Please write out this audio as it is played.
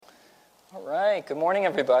All right, good morning,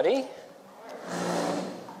 everybody.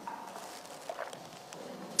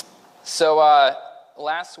 So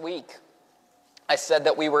last week, I said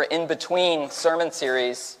that we were in between sermon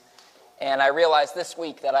series, and I realized this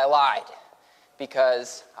week that I lied,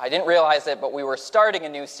 because I didn't realize it, but we were starting a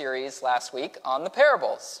new series last week on the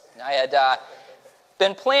parables. I had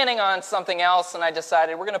been planning on something else, and I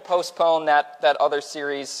decided we're going to postpone that other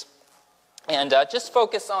series and just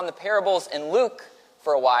focus on the parables in Luke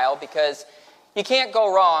for a while, because you can't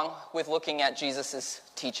go wrong with looking at Jesus'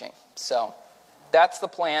 teaching. So that's the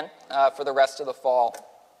plan for the rest of the fall.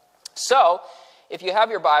 So if you have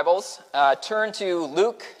your Bibles, turn to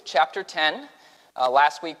Luke chapter 10.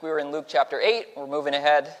 Last week we were in Luke chapter 8. We're moving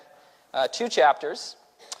ahead 2 chapters.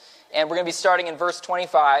 And we're going to be starting in verse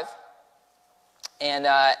 25. And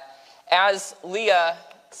as Leah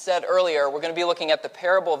said earlier, we're going to be looking at the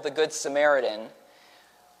parable of the Good Samaritan,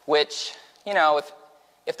 which, you know,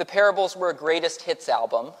 if the parables were a greatest hits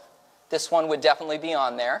album, this one would definitely be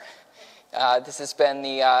on there. This has been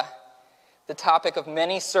the topic of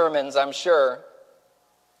many sermons, I'm sure.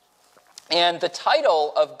 And the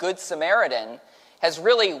title of Good Samaritan has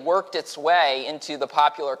really worked its way into the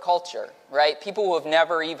popular culture, right? People who have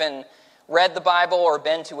never even read the Bible or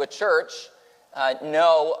been to a church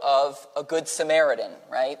know of a Good Samaritan,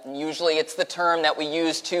 right? And usually it's the term that we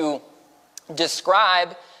use to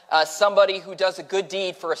describe somebody who does a good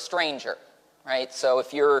deed for a stranger, right? So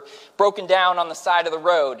if you're broken down on the side of the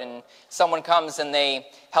road and someone comes and they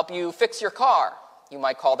help you fix your car, you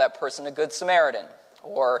might call that person a Good Samaritan.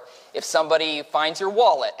 Or if somebody finds your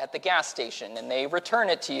wallet at the gas station and they return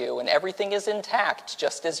it to you and everything is intact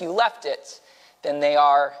just as you left it, then they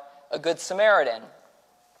are a Good Samaritan.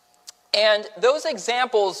 And those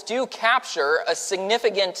examples do capture a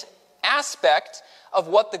significant aspect of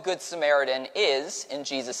what the Good Samaritan is in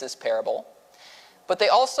Jesus' parable, but they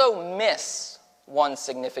also miss one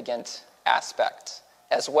significant aspect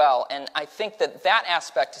as well, and I think that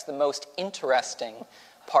aspect is the most interesting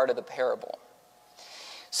part of the parable.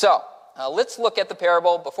 So, let's look at the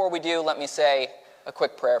parable. Before we do, let me say a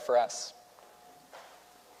quick prayer for us.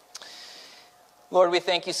 Lord, we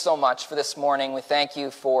thank you so much for this morning. We thank you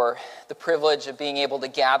for the privilege of being able to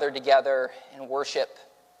gather together and worship.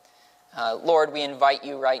 Lord, we invite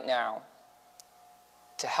you right now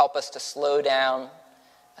to help us to slow down,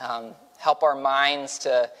 help our minds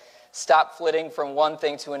to stop flitting from one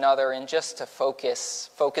thing to another, and just to focus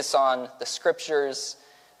on the scriptures,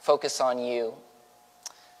 focus on you.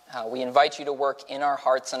 We invite you to work in our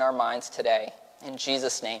hearts and our minds today. In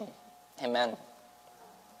Jesus' name, amen.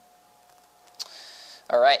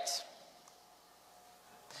 All right.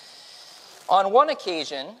 On one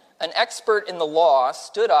occasion, an expert in the law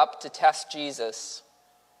stood up to test Jesus.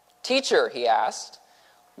 "Teacher," he asked,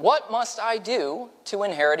 "what must I do to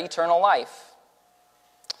inherit eternal life?"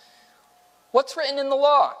 "What's written in the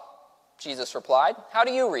law?" Jesus replied. "How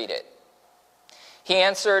do you read it?" He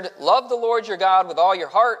answered, "Love the Lord your God with all your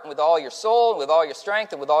heart, and with all your soul, and with all your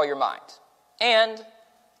strength, and with all your mind. And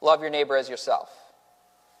love your neighbor as yourself."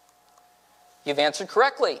 "You've answered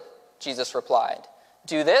correctly," Jesus replied.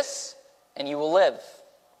 "Do this, and you will live."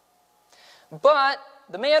 But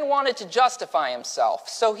the man wanted to justify himself,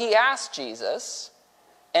 so he asked Jesus,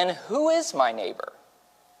 "And who is my neighbor?"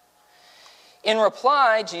 In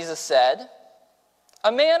reply, Jesus said,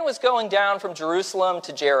 "A man was going down from Jerusalem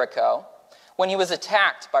to Jericho when he was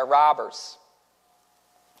attacked by robbers."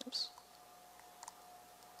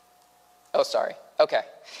 A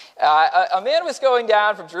man was going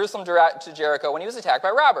down from Jerusalem to Jericho when he was attacked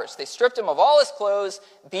by robbers. They stripped him of all his clothes,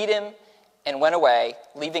 beat him, and went away,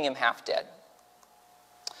 leaving him half dead.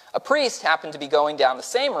 A priest happened to be going down the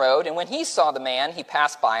same road, and when he saw the man, he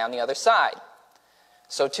passed by on the other side.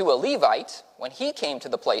 So too a Levite, when he came to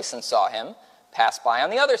the place and saw him, passed by on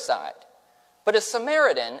the other side. But a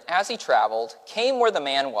Samaritan, as he traveled, came where the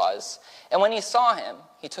man was, and when he saw him,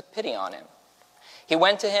 he took pity on him. He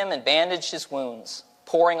went to him and bandaged his wounds,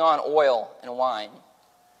 pouring on oil and wine.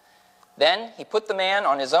 Then he put the man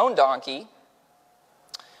on his own donkey,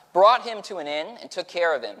 brought him to an inn, and took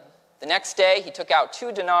care of him. The next day he took out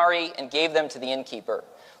 2 denarii and gave them to the innkeeper.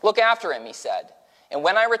 "Look after him," he said, "and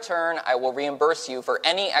when I return, I will reimburse you for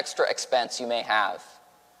any extra expense you may have."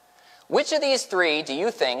 Which of these 3 do you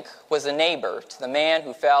think was a neighbor to the man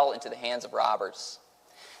who fell into the hands of robbers?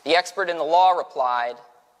 The expert in the law replied,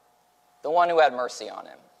 "The one who had mercy on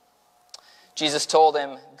him." Jesus told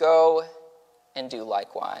him, "Go and do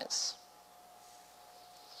likewise."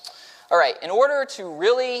 All right, in order to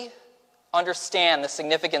really understand the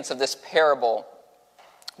significance of this parable,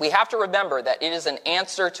 we have to remember that it is an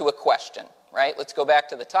answer to a question, right? Let's go back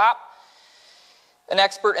to the top. An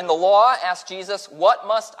expert in the law asked Jesus, "What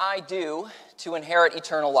must I do to inherit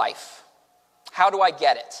eternal life? How do I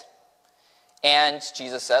get it?" And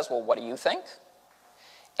Jesus says, "Well, what do you think?"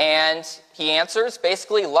 And he answers,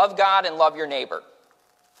 basically, love God and love your neighbor.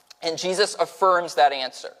 And Jesus affirms that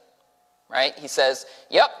answer, right? He says,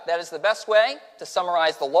 yep, that is the best way to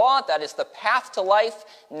summarize the law. That is the path to life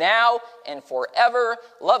now and forever.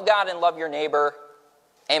 Love God and love your neighbor.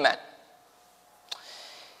 Amen.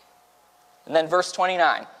 And then verse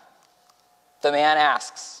 29, the man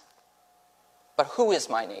asks, "But who is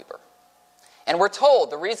my neighbor?" And we're told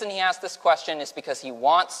the reason he asked this question is because he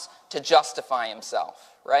wants to justify himself,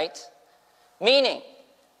 right? Meaning,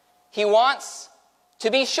 he wants to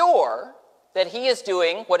be sure that he is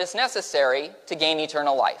doing what is necessary to gain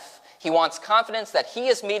eternal life. He wants confidence that he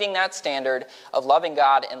is meeting that standard of loving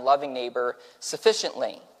God and loving neighbor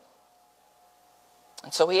sufficiently.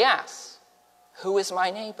 And so he asks, "Who is my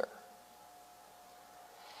neighbor?"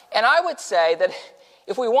 And I would say that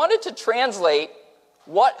if we wanted to translate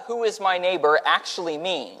what "who is my neighbor" actually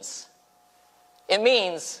means, it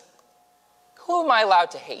means, who am I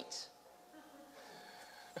allowed to hate?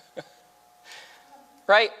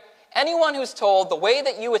 Right? Anyone who's told the way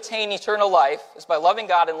that you attain eternal life is by loving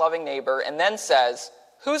God and loving neighbor, and then says,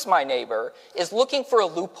 "Who's my neighbor?" is looking for a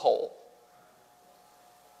loophole.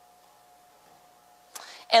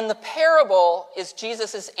 And the parable is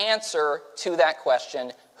Jesus' answer to that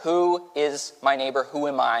question, who is my neighbor? Who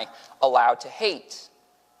am I allowed to hate?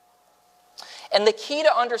 And the key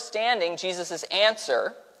to understanding Jesus'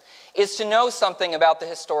 answer is to know something about the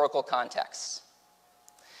historical context.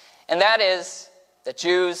 And that is that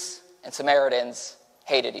Jews and Samaritans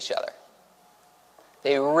hated each other.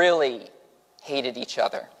 They really hated each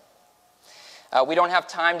other. We don't have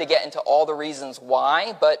time to get into all the reasons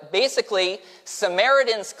why, but basically,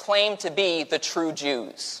 Samaritans claimed to be the true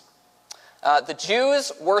Jews. The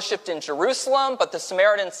Jews worshipped in Jerusalem, but the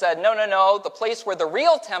Samaritans said, no, the place where the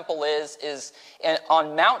real temple is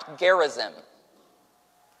on Mount Gerizim.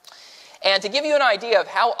 And to give you an idea of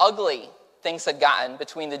how ugly things had gotten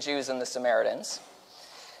between the Jews and the Samaritans,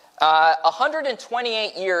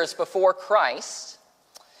 128 years before Christ,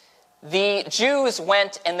 the Jews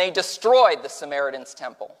went and they destroyed the Samaritans'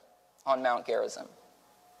 temple on Mount Gerizim.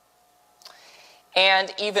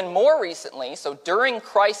 And even more recently, so during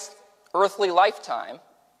Christ's earthly lifetime,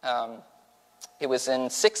 it was in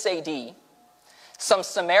 6 AD, some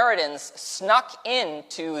Samaritans snuck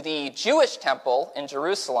into the Jewish temple in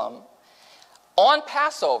Jerusalem on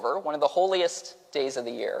Passover, one of the holiest days of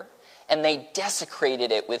the year, and they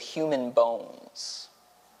desecrated it with human bones.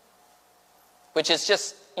 Which is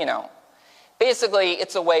just, basically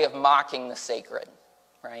it's a way of mocking the sacred,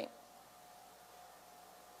 right?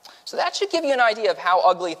 So that should give you an idea of how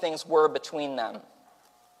ugly things were between them.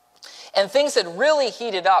 And things had really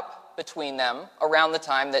heated up between them around the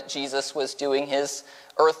time that Jesus was doing his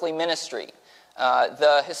earthly ministry.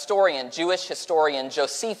 The Jewish historian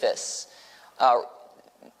Josephus,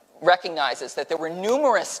 recognizes that there were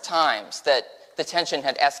numerous times that the tension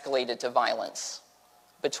had escalated to violence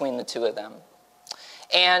between the two of them.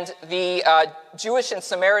 And the Jewish and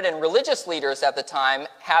Samaritan religious leaders at the time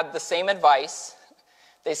had the same advice.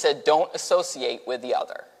 They said, don't associate with the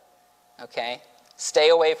other. Okay? Stay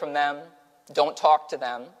away from them. Don't talk to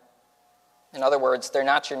them. In other words, they're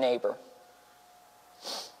not your neighbor.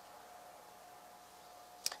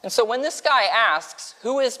 And so when this guy asks,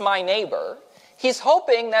 "Who is my neighbor?" he's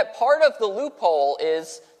hoping that part of the loophole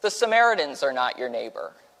is the Samaritans are not your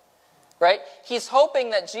neighbor. Right? He's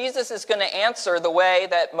hoping that Jesus is going to answer the way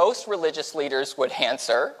that most religious leaders would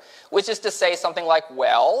answer, which is to say something like,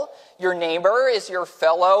 well, your neighbor is your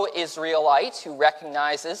fellow Israelite who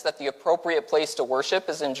recognizes that the appropriate place to worship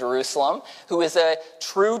is in Jerusalem, who is a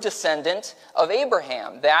true descendant of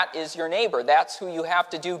Abraham. That is your neighbor. That's who you have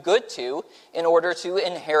to do good to in order to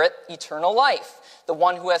inherit eternal life. The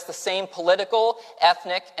one who has the same political,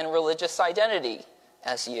 ethnic, and religious identity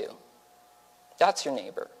as you. That's your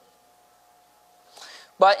neighbor.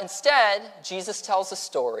 But instead, Jesus tells a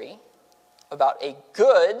story about a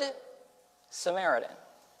good Samaritan.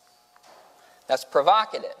 That's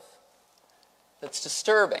provocative. That's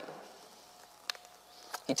disturbing.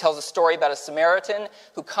 He tells a story about a Samaritan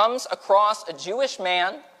who comes across a Jewish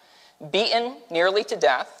man beaten nearly to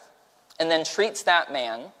death and then treats that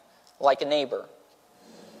man like a neighbor.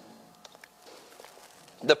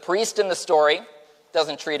 The priest in the story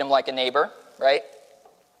doesn't treat him like a neighbor, right?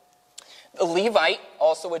 The Levite,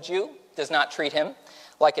 also a Jew, does not treat him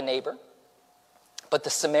like a neighbor, but the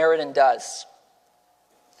Samaritan does.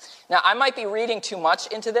 Now, I might be reading too much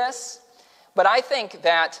into this, but I think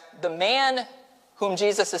that the man whom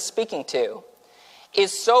Jesus is speaking to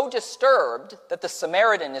is so disturbed that the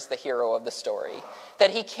Samaritan is the hero of the story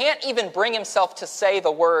that he can't even bring himself to say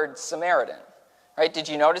the word Samaritan. Right? Did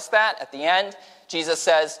you notice that? At the end, Jesus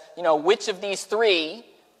says, which of these three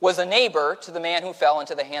was a neighbor to the man who fell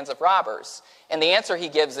into the hands of robbers? And the answer he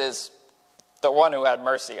gives is, the one who had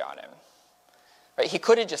mercy on him. Right? He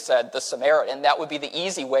could have just said the Samaritan. That would be the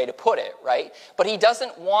easy way to put it, right? But he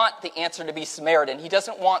doesn't want the answer to be Samaritan. He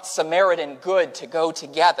doesn't want Samaritan good to go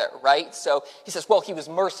together, right? So he says, well, he was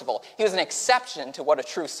merciful. He was an exception to what a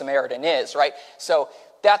true Samaritan is, right? So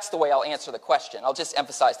that's the way I'll answer the question. I'll just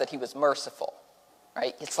emphasize that he was merciful,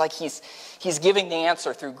 right? It's like he's giving the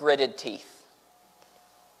answer through gritted teeth.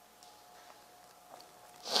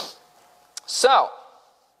 So,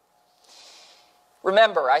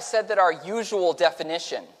 remember, I said that our usual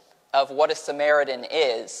definition of what a Samaritan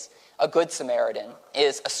is, a good Samaritan,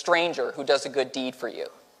 is a stranger who does a good deed for you.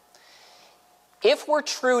 If we're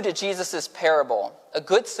true to Jesus' parable, a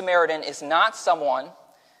good Samaritan is not someone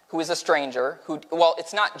who is a stranger,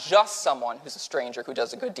 it's not just someone who's a stranger who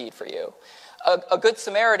does a good deed for you. A good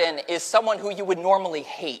Samaritan is someone who you would normally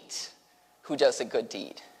hate who does a good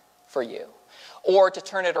deed for you. Or to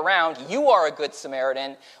turn it around, you are a good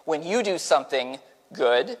Samaritan when you do something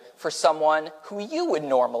good for someone who you would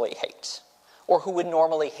normally hate, or who would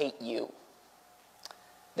normally hate you.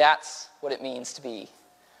 That's what it means to be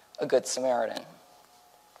a good Samaritan.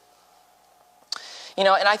 And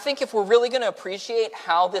I think if we're really going to appreciate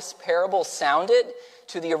how this parable sounded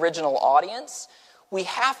to the original audience, we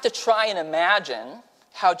have to try and imagine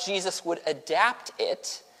how Jesus would adapt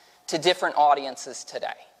it to different audiences today.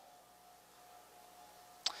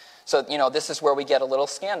 So, this is where we get a little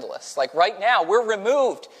scandalous. Like right now, we're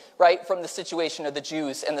removed, right, from the situation of the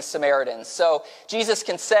Jews and the Samaritans. So Jesus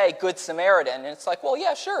can say, good Samaritan. And it's like, well,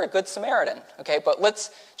 yeah, sure, a good Samaritan. Okay, but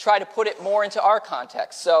let's try to put it more into our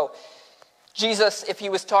context. So Jesus, if he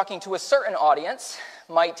was talking to a certain audience,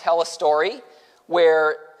 might tell a story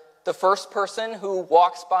where the first person who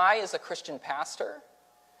walks by is a Christian pastor,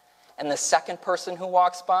 and the second person who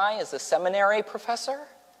walks by is a seminary professor.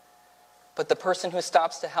 But the person who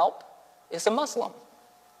stops to help is a Muslim.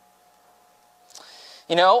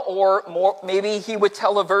 Maybe he would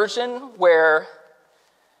tell a version where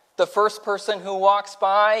the first person who walks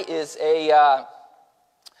by is a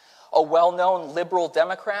well-known liberal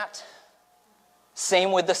Democrat.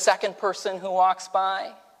 Same with the second person who walks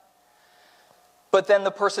by. But then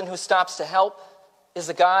the person who stops to help is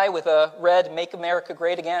a guy with a red Make America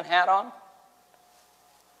Great Again hat on.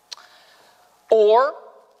 Or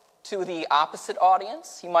to the opposite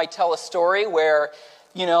audience, he might tell a story where,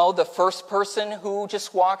 the first person who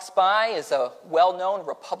just walks by is a well-known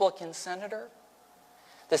Republican senator.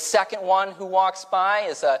 The second one who walks by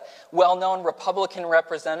is a well-known Republican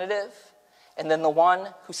representative. And then the one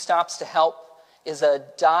who stops to help is a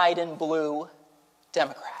dyed-in-blue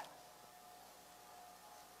Democrat.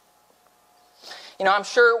 I'm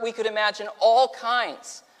sure we could imagine all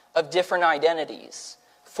kinds of different identities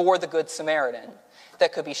for the Good Samaritan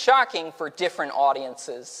that could be shocking for different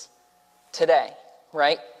audiences today,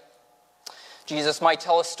 right? Jesus might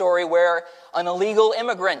tell a story where an illegal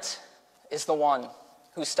immigrant is the one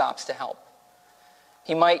who stops to help.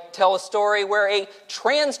 He might tell a story where a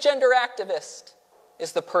transgender activist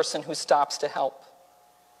is the person who stops to help.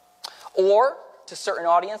 Or, to certain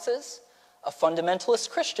audiences, a fundamentalist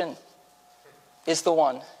Christian is the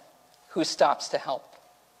one who stops to help.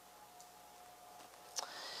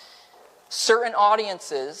 Certain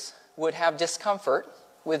audiences would have discomfort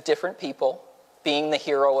with different people being the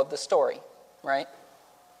hero of the story, right?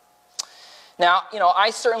 Now,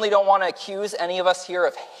 I certainly don't want to accuse any of us here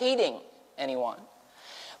of hating anyone.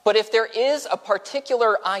 But if there is a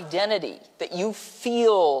particular identity that you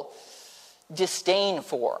feel disdain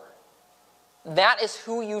for, that is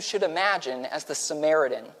who you should imagine as the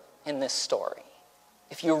Samaritan in this story.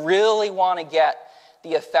 If you really want to get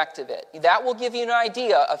the effect of it, that will give you an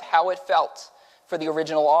idea of how it felt for the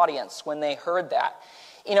original audience when they heard that.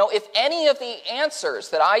 If any of the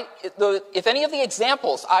answers if any of the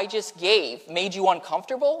examples I just gave made you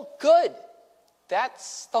uncomfortable, good.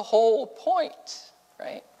 That's the whole point,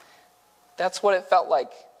 right? That's what it felt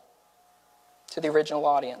like to the original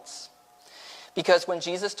audience. Because when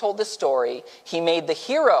Jesus told this story, he made the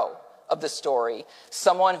hero of the story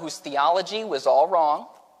someone whose theology was all wrong,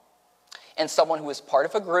 and someone who was part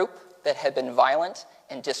of a group that had been violent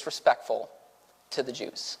and disrespectful to the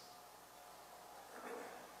Jews.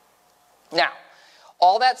 Now,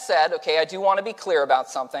 all that said, I do want to be clear about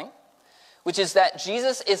something, which is that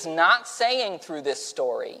Jesus is not saying through this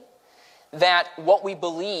story that what we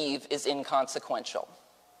believe is inconsequential.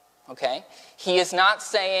 okay? He is not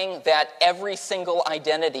saying that every single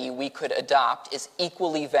identity we could adopt is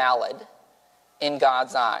equally valid in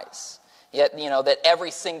God's eyes. Yet, that every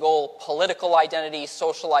single political identity,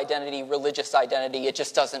 social identity, religious identity, it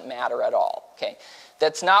just doesn't matter at all, okay?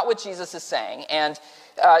 That's not what Jesus is saying. And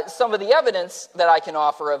some of the evidence that I can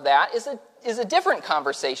offer of that is a different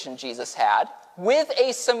conversation Jesus had with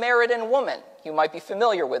a Samaritan woman. You might be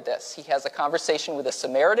familiar with this. He has a conversation with a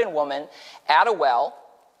Samaritan woman at a well.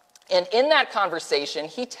 And in that conversation,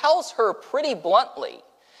 he tells her pretty bluntly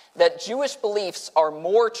that Jewish beliefs are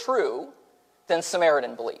more true than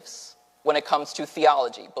Samaritan beliefs when it comes to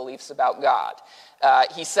theology, beliefs about God.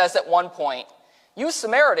 He says at one point, "You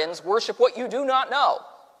Samaritans worship what you do not know.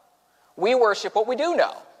 We worship what we do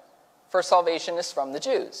know, for salvation is from the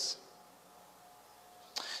Jews."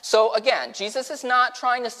 So again, Jesus is not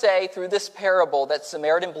trying to say through this parable that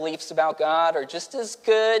Samaritan beliefs about God are just as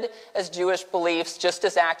good as Jewish beliefs, just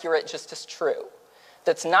as accurate, just as true.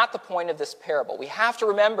 That's not the point of this parable. We have to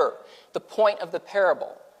remember the point of the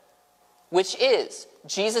parable, which is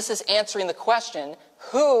Jesus is answering the question,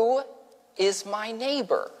 who is my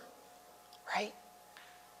neighbor? Right?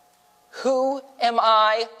 Who am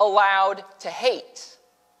I allowed to hate?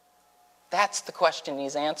 That's the question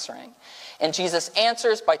he's answering. And Jesus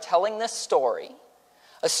answers by telling this story,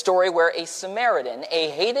 a story where a Samaritan, a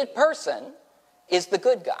hated person, is the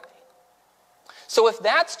good guy. So if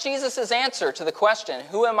that's Jesus' answer to the question,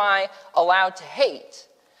 who am I allowed to hate?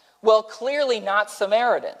 Well, clearly not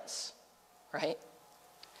Samaritans, right?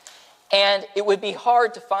 And it would be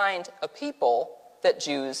hard to find a people that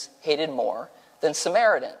Jews hated more than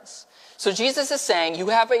Samaritans. So Jesus is saying you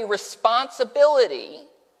have a responsibility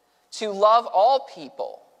to love all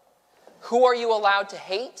people. Who are you allowed to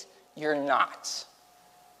hate? You're not.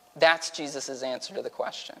 That's Jesus' answer to the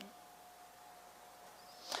question.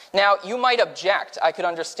 Now, you might object. I could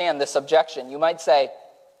understand this objection. You might say,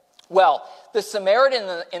 well, the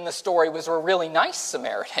Samaritan in the story was a really nice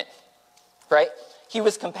Samaritan, right? He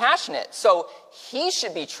was compassionate, so he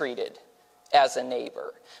should be treated as a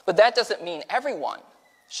neighbor. But that doesn't mean everyone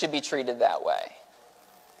should be treated that way.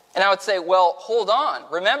 And I would say, well, hold on.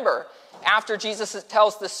 Remember, after Jesus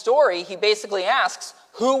tells this story, he basically asks,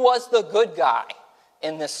 who was the good guy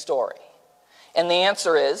in this story? And the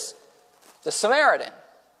answer is the Samaritan,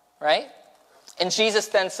 right? And Jesus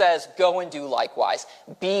then says, go and do likewise.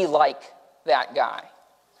 Be like that guy.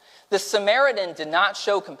 The Samaritan did not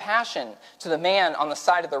show compassion to the man on the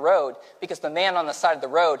side of the road because the man on the side of the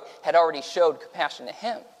road had already showed compassion to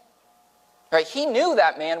him. Right? He knew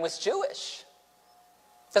that man was Jewish.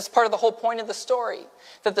 That's part of the whole point of the story,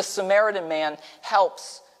 that the Samaritan man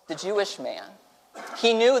helps the Jewish man.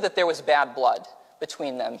 He knew that there was bad blood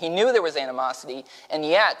between them. He knew there was animosity, and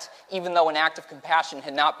yet, even though an act of compassion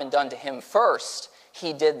had not been done to him first,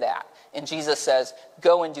 he did that. And Jesus says,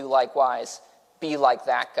 go and do likewise. Be like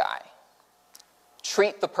that guy.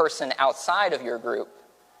 Treat the person outside of your group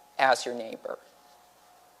as your neighbor.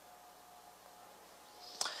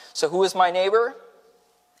 So who is my neighbor?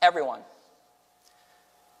 Everyone.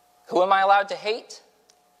 Who am I allowed to hate?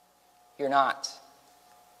 You're not.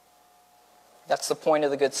 That's the point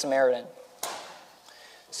of the Good Samaritan.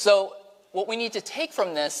 So what we need to take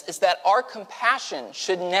from this is that our compassion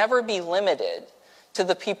should never be limited to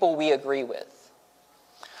the people we agree with.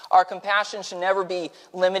 Our compassion should never be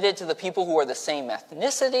limited to the people who are the same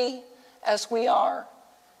ethnicity as we are.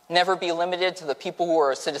 Never be limited to the people who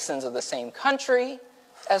are citizens of the same country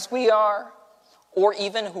as we are, or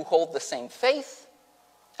even who hold the same faith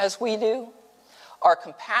as we do. Our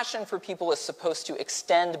compassion for people is supposed to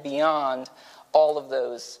extend beyond all of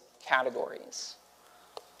those categories.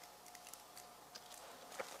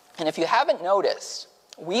 And if you haven't noticed,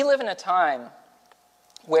 we live in a time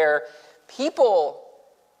where people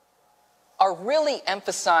are really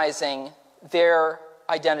emphasizing their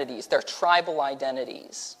identities, their tribal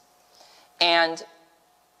identities, and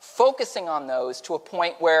focusing on those to a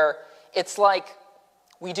point where it's like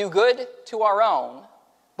we do good to our own,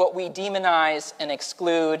 but we demonize and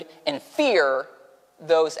exclude and fear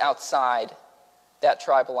those outside that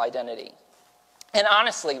tribal identity. And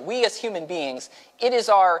honestly, we as human beings, it is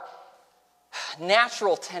our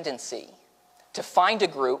natural tendency to find a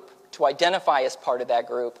group, to identify as part of that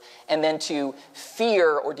group, and then to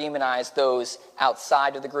fear or demonize those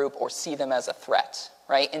outside of the group or see them as a threat,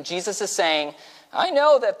 right? And Jesus is saying, I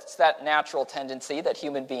know that's that natural tendency that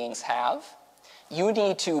human beings have. You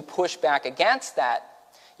need to push back against that.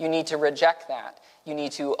 You need to reject that. You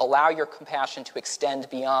need to allow your compassion to extend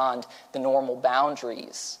beyond the normal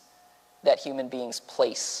boundaries that human beings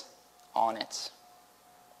place on it.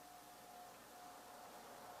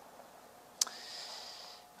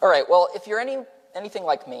 All right, well, if you're anything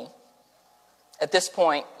like me, at this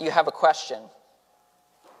point, you have a question.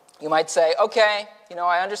 You might say, okay,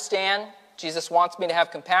 I understand. Jesus wants me to have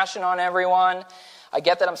compassion on everyone. I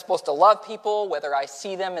get that I'm supposed to love people, whether I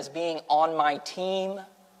see them as being on my team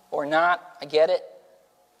or not. I get it.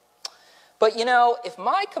 But if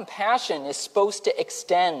my compassion is supposed to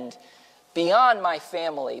extend beyond my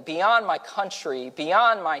family, beyond my country,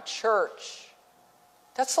 beyond my church,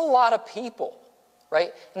 that's a lot of people,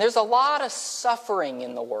 right? And there's a lot of suffering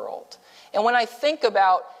in the world. And when I think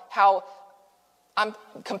about how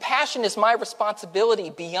compassion is my responsibility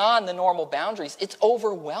beyond the normal boundaries, it's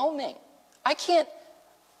overwhelming. I can't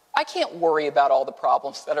worry about all the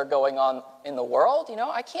problems that are going on in the world.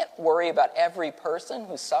 I can't worry about every person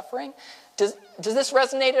who's suffering. Does this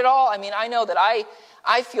resonate at all? I mean, I know that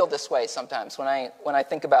I feel this way sometimes when I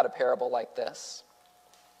think about a parable like this.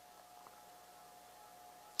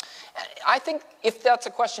 I think if that's a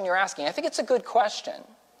question you're asking, I think it's a good question.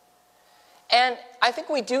 And I think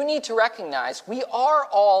we do need to recognize we are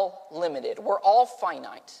all limited. We're all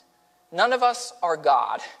finite. None of us are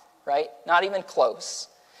God, right? Not even close.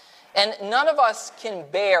 And none of us can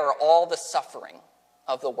bear all the suffering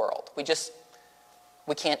of the world. We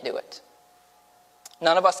can't do it.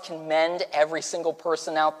 None of us can mend every single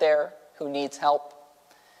person out there who needs help.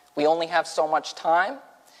 We only have so much time.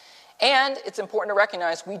 And it's important to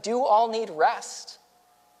recognize we do all need rest.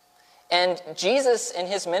 And Jesus, in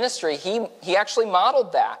his ministry, he actually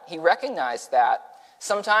modeled that. He recognized that.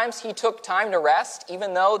 Sometimes he took time to rest,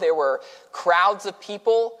 even though there were crowds of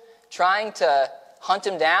people trying to hunt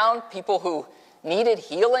him down, people who needed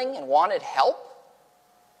healing and wanted help.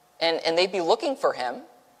 And they'd be looking for him.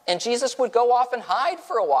 And Jesus would go off and hide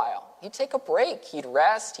for a while. He'd take a break. He'd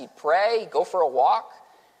rest. He'd pray. He'd go for a walk.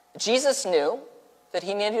 Jesus knew that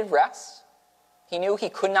he needed rest. He knew he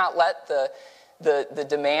could not let the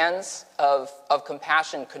demands of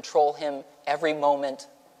compassion control him every moment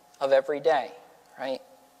of every day, right?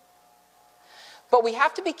 But we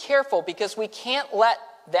have to be careful because we can't let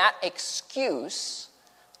that excuse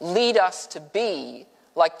lead us to be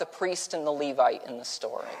like the priest and the Levite in the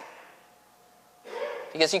story.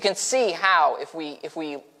 Because you can see how if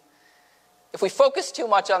we focus too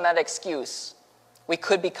much on that excuse, we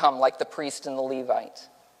could become like the priest and the Levite.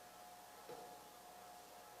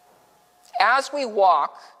 As we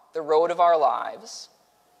walk the road of our lives,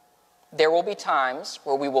 there will be times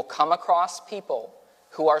where we will come across people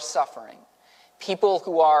who are suffering, people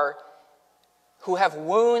who have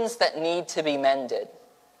wounds that need to be mended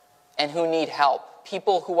and who need help,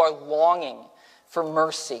 people who are longing for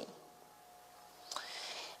mercy.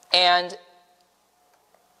 And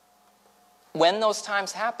when those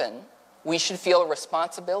times happen, we should feel a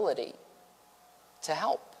responsibility to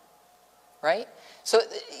help, right? So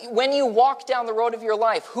when you walk down the road of your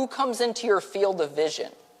life, who comes into your field of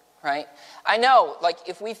vision, right? I know,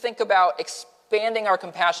 if we think about expanding our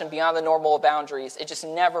compassion beyond the normal boundaries, it just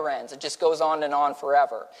never ends. It just goes on and on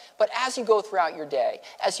forever. But as you go throughout your day,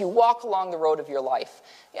 as you walk along the road of your life,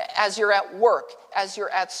 as you're at work, as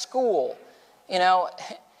you're at school,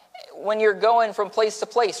 when you're going from place to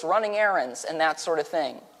place, running errands and that sort of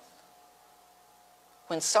thing,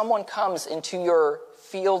 when someone comes into your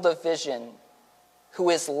field of vision who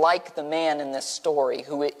is like the man in this story,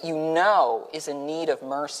 who is in need of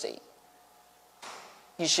mercy,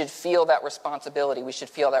 you should feel that responsibility. We should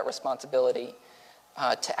feel that responsibility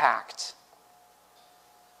to act.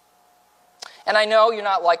 And I know you're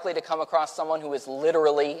not likely to come across someone who is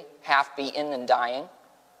literally half-beaten and dying.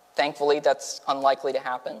 Thankfully, that's unlikely to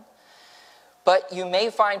happen. But you may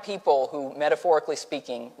find people who, metaphorically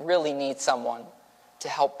speaking, really need someone to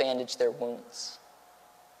help bandage their wounds,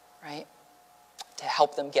 right? To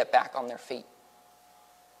help them get back on their feet.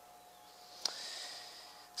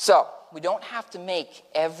 So, we don't have to make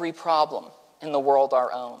every problem in the world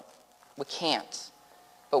our own. We can't.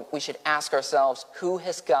 But we should ask ourselves, who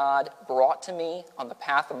has God brought to me on the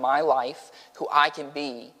path of my life who I can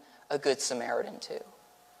be a good Samaritan to?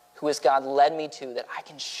 Who has God led me to that I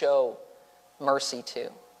can show mercy to?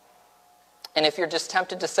 And if you're just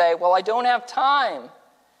tempted to say, well, I don't have time,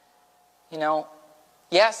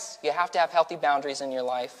 yes, you have to have healthy boundaries in your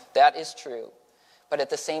life. That is true. But at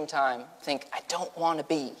the same time, think, I don't want to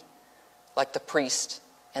be like the priest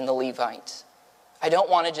and the Levite. I don't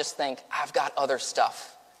want to just think, I've got other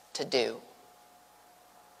stuff to do.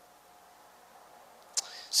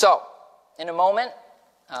 So, in a moment,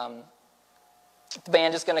 the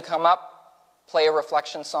band is going to come up, play a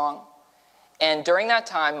reflection song. And during that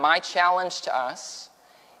time, my challenge to us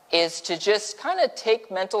is to just kind of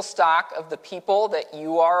take mental stock of the people that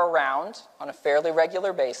you are around on a fairly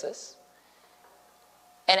regular basis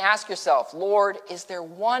And ask yourself, Lord, is there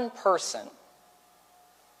one person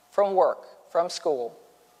from work, from school,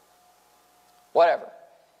 whatever,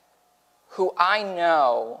 who I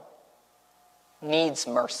know needs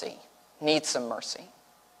mercy, needs some mercy?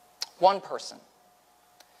 One person.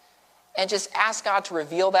 And just ask God to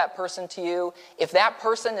reveal that person to you. If that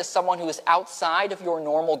person is someone who is outside of your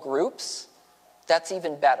normal groups, that's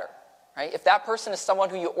even better, right? If that person is someone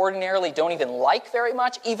who you ordinarily don't even like very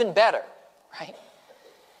much, even better, right?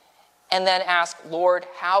 And then ask, Lord,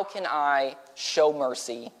 how can I show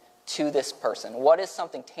mercy to this person? What is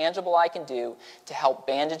something tangible I can do to help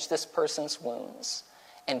bandage this person's wounds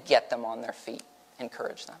and get them on their feet,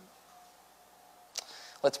 encourage them?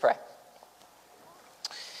 Let's pray.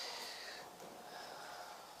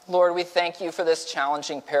 Lord, we thank you for this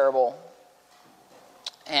challenging parable.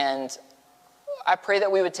 And I pray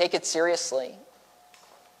that we would take it seriously.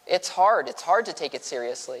 It's hard. It's hard to take it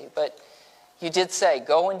seriously. But you did say,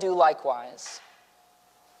 go and do likewise.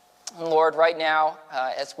 And Lord, right now,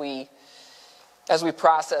 as we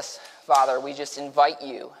process, Father, we just invite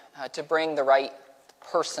you to bring the right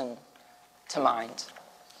person to mind.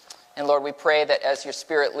 And Lord, we pray that as your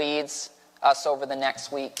Spirit leads us over the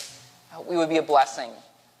next week, we would be a blessing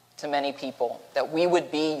to many people, that we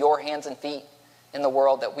would be your hands and feet in the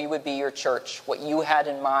world, that we would be your church, what you had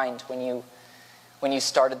in mind when you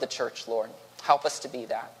started the church, Lord. Help us to be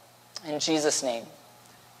that. In Jesus' name,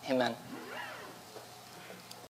 amen.